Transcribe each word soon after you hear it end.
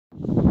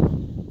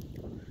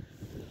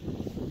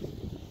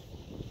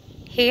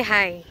Hey,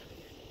 hi.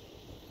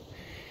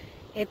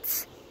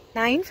 It's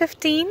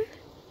 9:15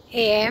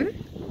 a.m.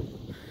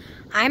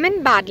 I'm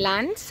in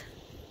Badlands,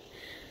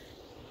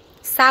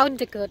 South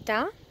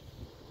Dakota.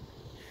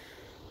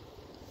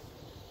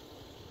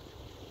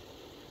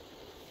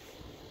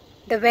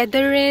 The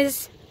weather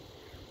is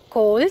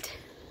cold.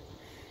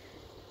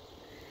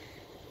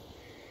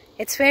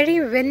 It's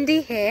very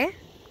windy here.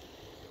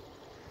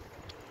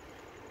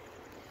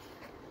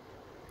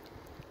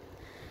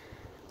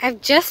 I've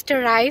just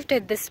arrived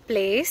at this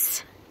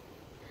place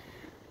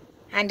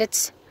and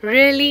it's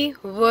really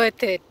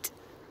worth it.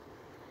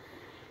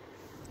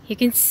 You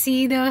can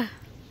see the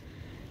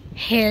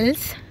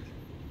hills,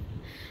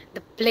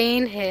 the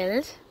plain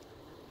hills,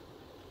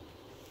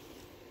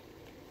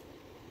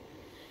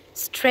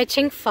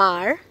 stretching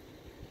far.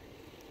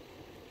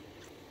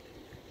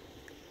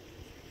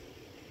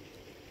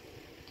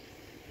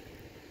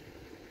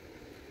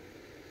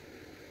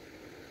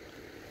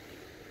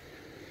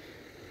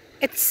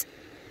 It's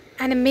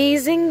an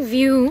amazing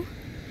view.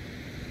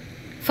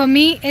 For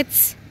me,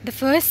 it's the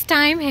first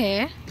time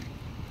here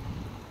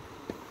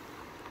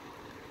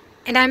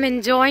and I'm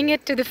enjoying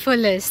it to the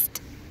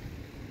fullest.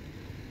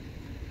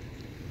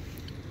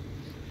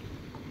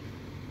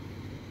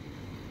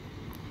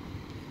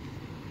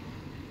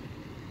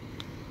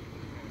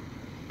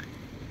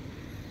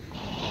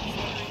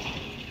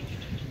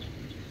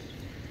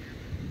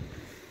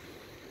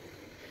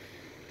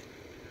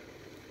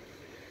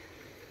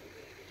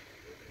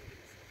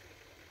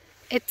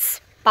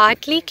 It's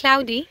partly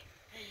cloudy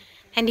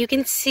and you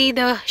can see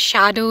the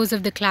shadows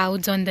of the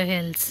clouds on the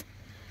hills.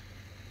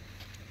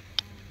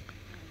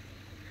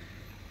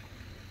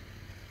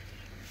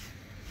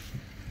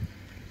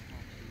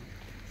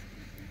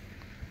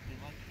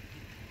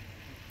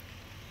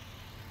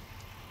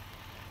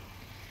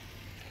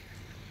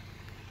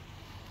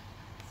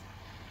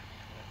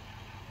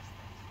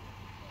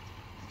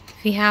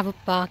 We have a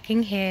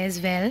parking here as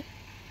well.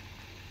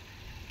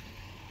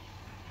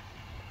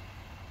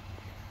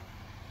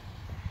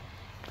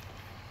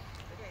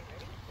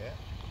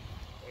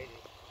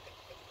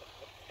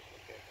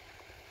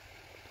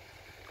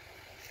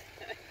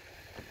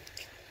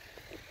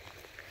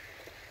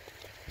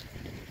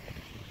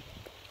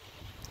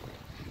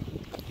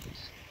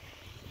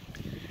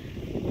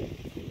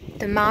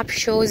 The map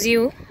shows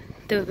you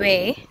the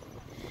way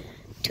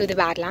to the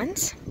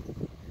Badlands,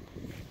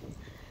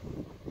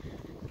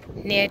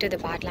 near to the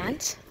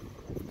Badlands.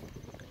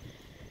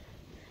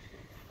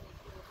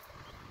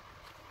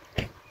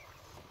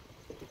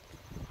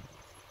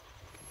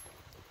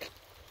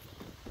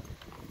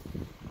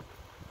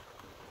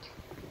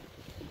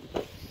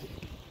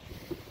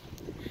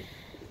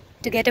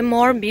 To get a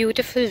more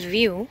beautiful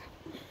view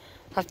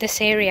of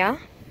this area,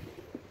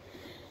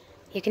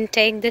 you can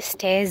take the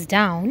stairs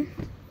down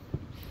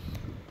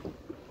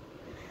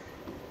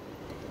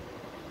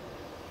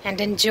and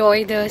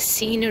enjoy the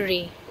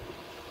scenery.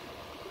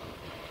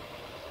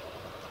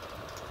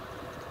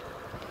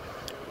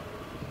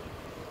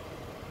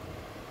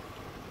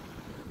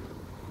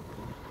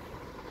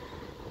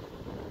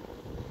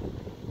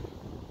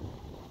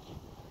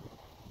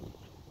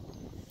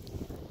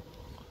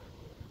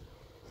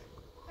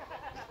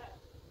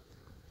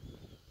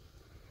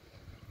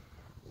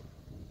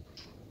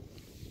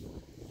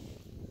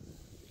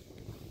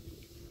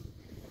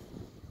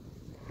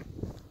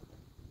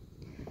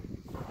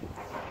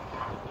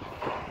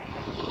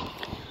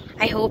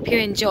 I hope you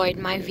enjoyed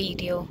my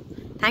video.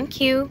 Thank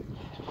you.